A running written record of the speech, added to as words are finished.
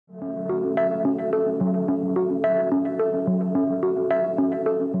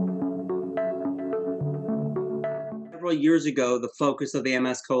several years ago, the focus of the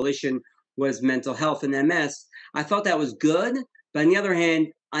MS Coalition was mental health and MS. I thought that was good, but on the other hand,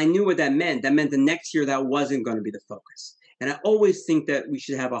 I knew what that meant. That meant the next year that wasn't going to be the focus. And I always think that we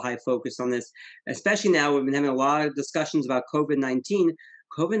should have a high focus on this, especially now we've been having a lot of discussions about COVID-19.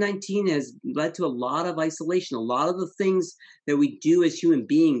 COVID-19 has led to a lot of isolation, a lot of the things that we do as human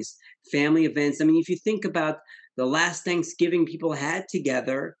beings, family events. I mean, if you think about the last Thanksgiving people had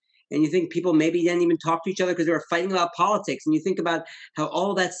together, and you think people maybe didn't even talk to each other because they were fighting about politics, and you think about how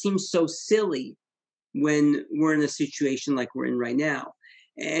all that seems so silly when we're in a situation like we're in right now.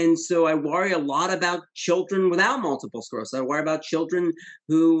 And so I worry a lot about children without multiple sclerosis. I worry about children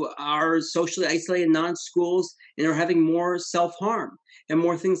who are socially isolated, not in schools, and are having more self-harm, and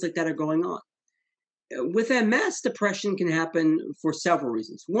more things like that are going on. With MS, depression can happen for several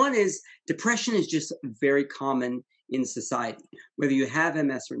reasons. One is depression is just very common in society, whether you have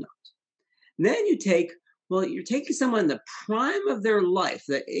MS or not. Then you're taking someone in the prime of their life,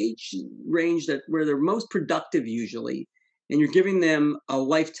 the age range where they're most productive usually, and you're giving them a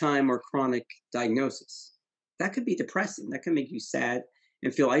lifetime or chronic diagnosis. That could be depressing. That can make you sad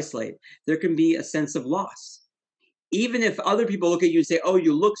and feel isolated. There can be a sense of loss. Even if other people look at you and say, "Oh,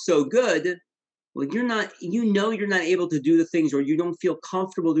 you look so good," well, you're not able to do the things, or you don't feel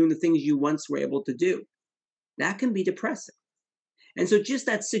comfortable doing the things you once were able to do. That can be depressing. And so just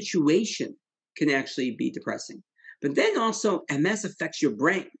that situation can actually be depressing. But then also MS affects your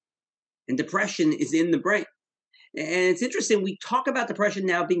brain, and depression is in the brain. And it's interesting, we talk about depression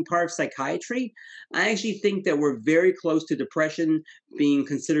now being part of psychiatry. I actually think that we're very close to depression being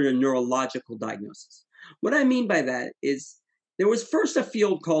considered a neurological diagnosis. What I mean by that is there was first a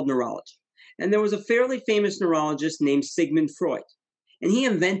field called neurology, and there was a fairly famous neurologist named Sigmund Freud, and he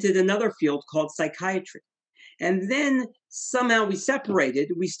invented another field called psychiatry. And then somehow we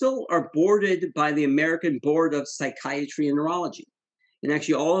separated. We still are boarded by the American Board of Psychiatry and Neurology. And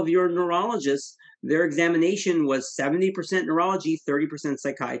actually all of your neurologists, their examination was 70% neurology, 30%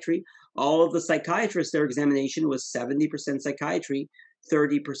 psychiatry. All of the psychiatrists, their examination was 70% psychiatry,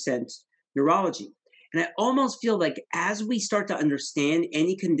 30% neurology. And I almost feel like as we start to understand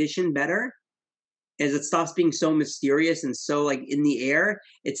any condition better, as it stops being so mysterious and so like in the air,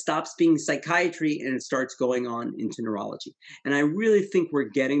 it stops being psychiatry and it starts going on into neurology. And I really think we're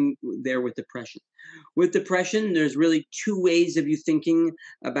getting there with depression. With depression, there's really two ways of you thinking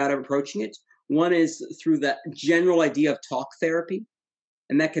about approaching it. One is through the general idea of talk therapy,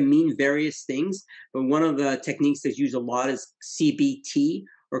 and that can mean various things. But one of the techniques that's used a lot is CBT,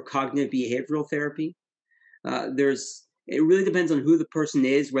 or cognitive behavioral therapy. It really depends on who the person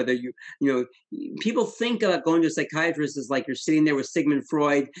is, whether people think about going to a psychiatrist as like you're sitting there with Sigmund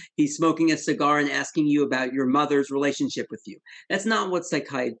Freud, he's smoking a cigar and asking you about your mother's relationship with you. That's not what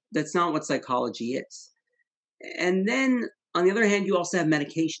psychology is. And then on the other hand, you also have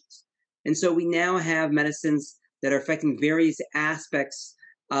medications. And so we now have medicines that are affecting various aspects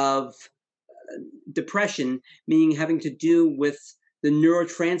of depression, meaning having to do with the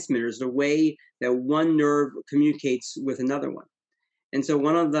neurotransmitters, the way that one nerve communicates with another one. And so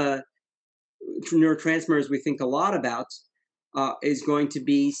one of the neurotransmitters we think a lot about is going to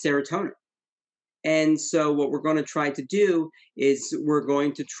be serotonin. And so what we're going to try to do is we're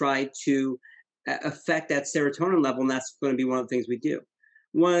going to try to affect that serotonin level, and that's going to be one of the things we do.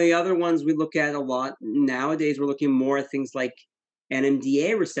 One of the other ones we look at a lot nowadays, we're looking more at things like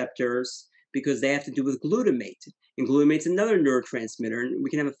NMDA receptors, because they have to do with glutamate. And glutamate's another neurotransmitter, and we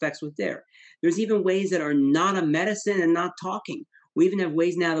can have effects with there. There's even ways that are not a medicine and not talking. We even have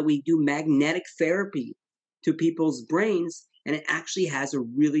ways now that we do magnetic therapy to people's brains, and it actually has a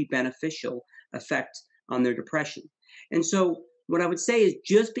really beneficial effect on their depression. And so what I would say is,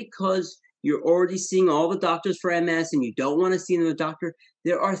 just because you're already seeing all the doctors for MS and you don't want to see another doctor,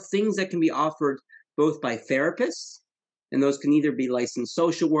 there are things that can be offered both by therapists, and those can either be licensed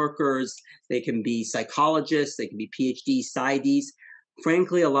social workers, they can be psychologists, they can be PhDs, PsyDs.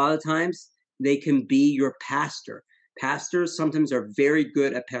 Frankly, a lot of times, they can be your pastor. Pastors sometimes are very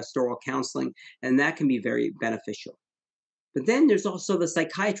good at pastoral counseling, and that can be very beneficial. But then there's also the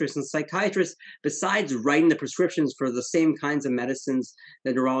psychiatrists, and psychiatrists, besides writing the prescriptions for the same kinds of medicines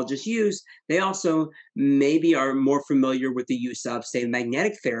that neurologists use, they also maybe are more familiar with the use of, say,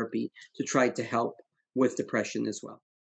 magnetic therapy to try to help with depression as well.